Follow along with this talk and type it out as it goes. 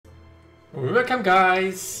Welcome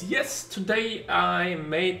guys! Yes, today I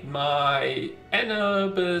made my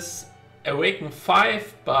Anubis Awaken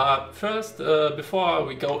 5, but first, before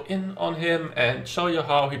we go in on him and show you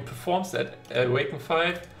how he performs at Awaken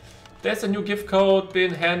 5, there's a new gift code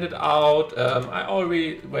being handed out. I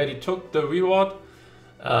already took the reward.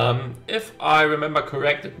 If I remember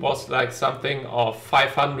correct, it was like something of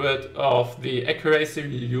 500 of the accuracy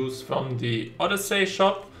we use from the Odyssey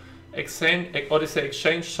shop. Odyssey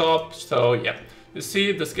exchange shop. So yeah, you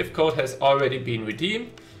see this gift code has already been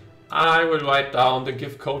redeemed. I will write down the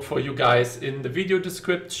gift code for you guys in the video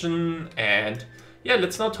description. And yeah,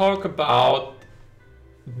 let's now talk about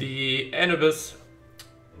the Anubis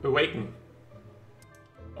Awaken.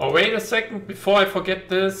 Oh, wait a second, before I forget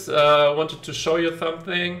this, I wanted to show you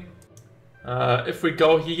something. If we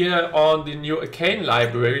go here on the new Arcane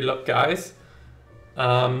library, look guys,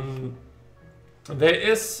 there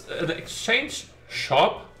is an exchange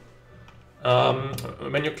shop.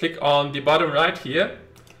 When you click on the bottom right here,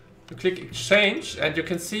 you click exchange and you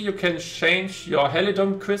can see you can change your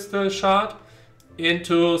halidom crystal shard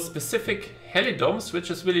into specific halidoms, which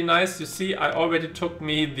is really nice. You see, I already took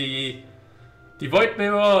me the Void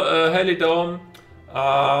Mirror halidom.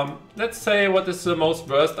 Let's say what is the most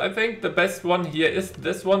worst. I think the best one here is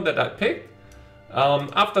this one that I picked.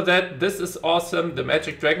 After that, this is awesome, the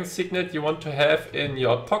Magic Dragon Signet you want to have in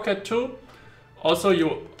your pocket too. Also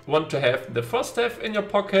you want to have the Frost Staff in your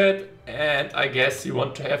pocket, and I guess you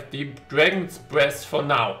want to have the Dragon's Breath for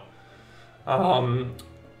now.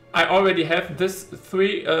 I already have this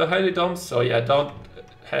 3 halidoms, so yeah, don't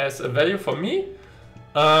has a value for me.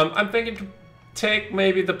 I'm thinking to take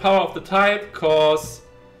maybe the Power of the Tide, cause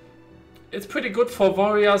it's pretty good for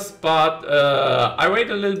warriors, but I wait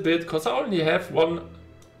a little bit because I only have one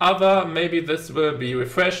other. Maybe this will be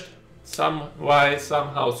refreshed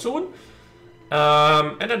somehow soon.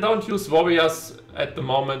 And I don't use warriors at the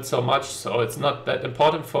moment so much, so it's not that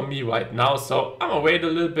important for me right now. So I'm gonna wait a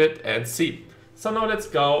little bit and see. So now let's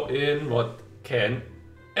go in what can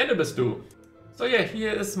Anubis do. So yeah,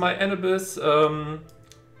 here is my Anubis.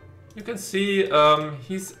 You can see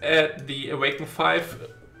he's at the Awaken 5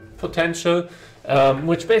 potential,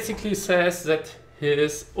 which basically says that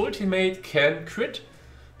his ultimate can crit,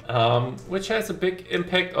 which has a big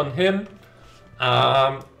impact on him.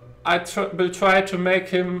 I will try to make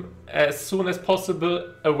him as soon as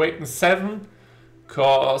possible Awaken 7,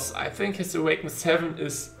 cause I think his Awaken 7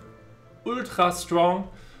 is ultra strong,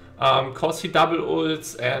 cause he double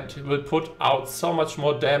ults and he will put out so much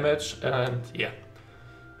more damage, and yeah.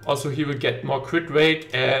 Also he will get more crit rate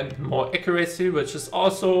and more accuracy, which is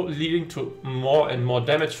also leading to more and more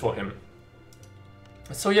damage for him.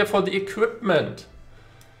 So yeah, for the equipment,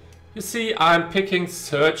 you see I'm picking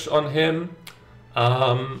Search on him.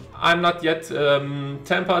 I'm not yet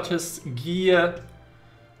tempered his gear,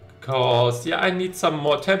 cause yeah, I need some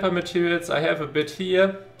more temper materials. I have a bit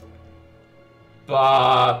here,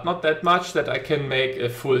 but not that much that I can make a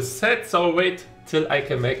full set. So wait till I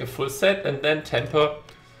can make a full set and then temper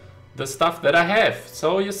the stuff that I have.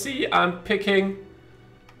 So you see I'm picking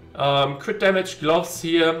crit damage gloves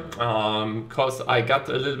here, cause I got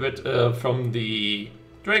a little bit from the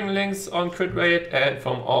Dragon Links on crit rate and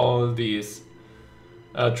from all these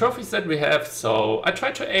trophies that we have. So I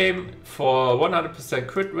try to aim for 100%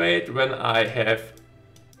 crit rate when I have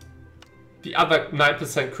the other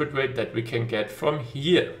 9% crit rate that we can get from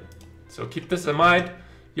here. So keep this in mind.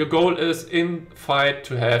 Your goal is in fight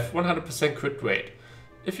to have 100% crit rate.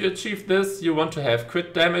 If you achieve this, you want to have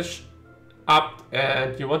crit damage up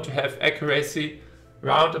and you want to have accuracy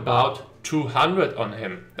round about 200 on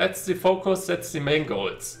him. That's the focus, that's the main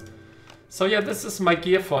goals. So yeah, this is my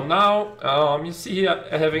gear for now. You see here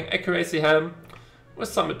having accuracy helm with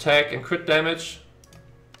some attack and crit damage.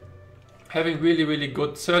 Having really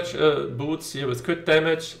good search boots here with crit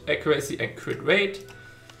damage, accuracy and crit rate.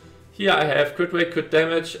 Here I have crit rate, crit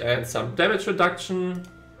damage and some damage reduction.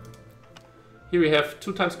 Here we have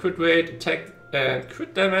 2 times crit rate, attack and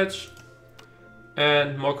crit damage,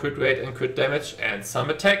 and more crit rate and crit damage and some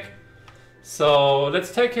attack. So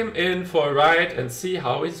let's take him in for a ride and see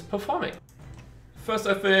how he's performing. First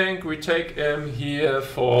I think we take him here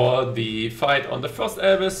for the fight on the first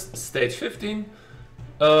Abyss, stage 15,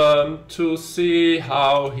 to see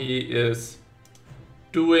how he is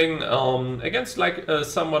doing against like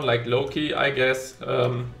someone like Loki, I guess.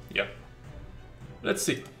 Yeah, let's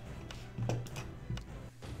see.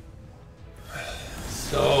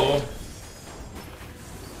 So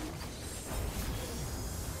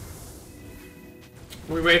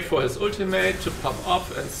we wait for his ultimate to pop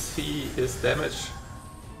off and see his damage.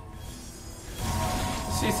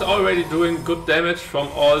 See he's already doing good damage from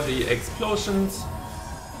all the explosions.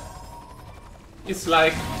 He's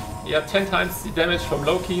like, yeah, 10 times the damage from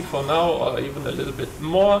Loki for now, or even a little bit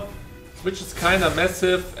more, which is kind of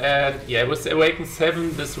massive. And yeah, with Awaken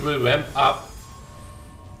 7 this will ramp up,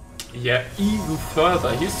 yeah, even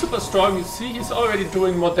further. He's super strong. You see, he's already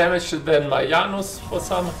doing more damage than my Janus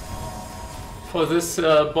for this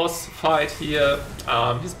boss fight here.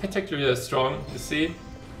 He's particularly strong, you see.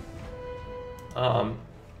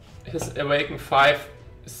 His Awaken 5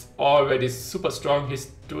 is already super strong.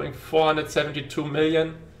 He's doing 472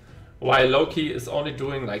 million, while Loki is only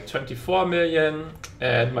doing like 24 million,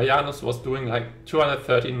 and Janus was doing like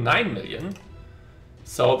 239 million.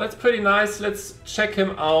 So that's pretty nice. Let's check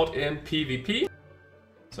him out in PvP.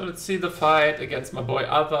 So let's see the fight against my boy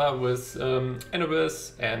Other with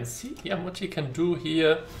Anubis and see what he can do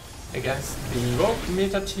here against the Rogue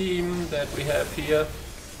meta team that we have here.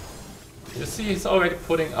 You see, he's already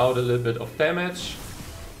putting out a little bit of damage,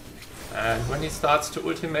 and when he starts to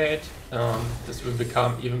ultimate, this will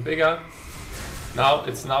become even bigger. Now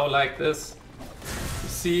it's now like this. You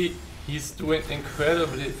see, he's doing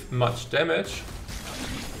incredibly much damage,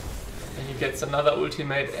 and he gets another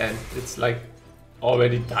ultimate, and it's like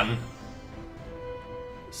already done.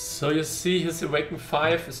 So you see, his Awaken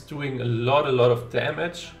 5 is doing a lot of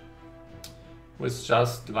damage, with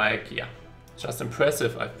just like, yeah, just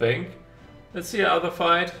impressive, I think. Let's see the other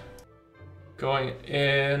fight. Going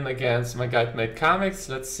in against my guildmate Kamix.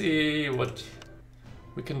 Let's see what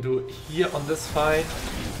we can do here on this fight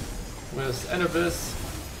with Anubis.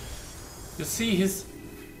 You see, he's,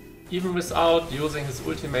 even without using his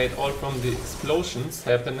ultimate, all from the explosions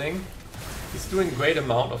happening, he's doing a great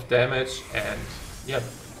amount of damage and yeah,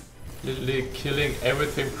 literally killing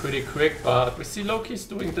everything pretty quick. But we see Loki's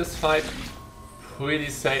doing this fight pretty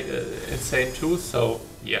insane too, so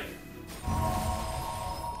yeah.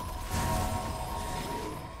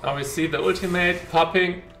 Now we see the ultimate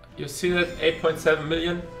popping. You see that 8.7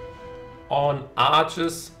 million on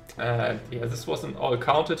arches, and yeah, this wasn't all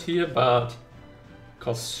counted here, but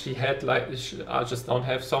because she had like, arches don't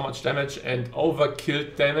have so much damage, and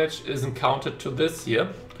overkill damage isn't counted to this here.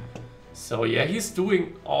 So yeah, he's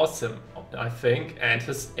doing awesome, I think, and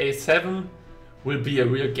his A7 will be a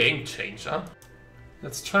real game changer.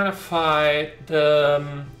 Let's try to fight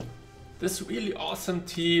this really awesome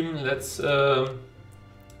team. Let's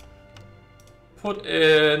put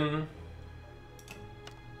in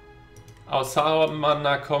our Sour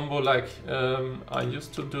Mana combo like I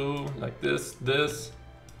used to do, like this,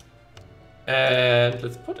 and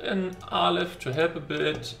let's put in Aleph to help a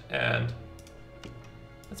bit, and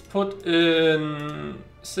let's put in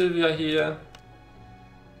Sylvia here,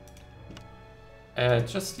 and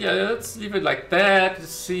just, yeah, let's leave it like that. You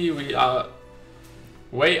see, we are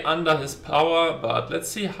way under his power, but let's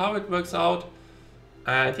see how it works out.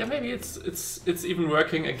 And yeah, maybe it's even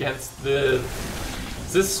working against this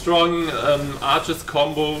strong Arches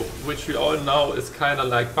combo, which we all know is kind of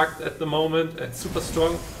like bugged at the moment and super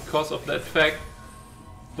strong because of that fact.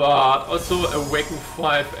 But also Awaken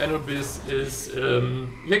 5 Anubis is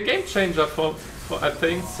yeah, game changer for I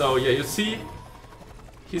think. So yeah, you see,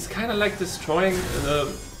 he's kind of like destroying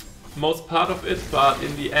most part of it, but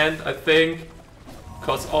in the end, I think,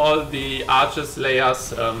 because all the Arches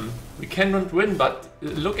layers, we cannot win. But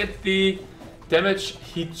look at the damage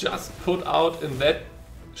he just put out in that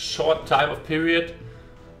short time of period.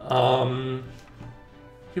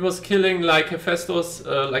 He was killing like Hephaestus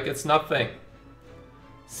like it's nothing.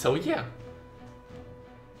 So yeah,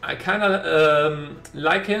 I kind of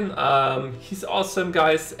like him. He's awesome,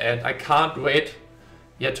 guys, and I can't wait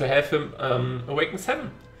to have him Awaken 7.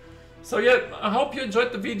 So yeah, I hope you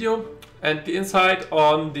enjoyed the video and the insight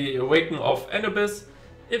on the Awaken of Anubis.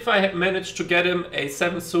 If I have managed to get him a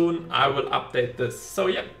 7 soon, I will update this. So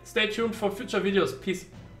yeah, stay tuned for future videos. Peace.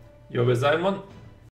 Your One.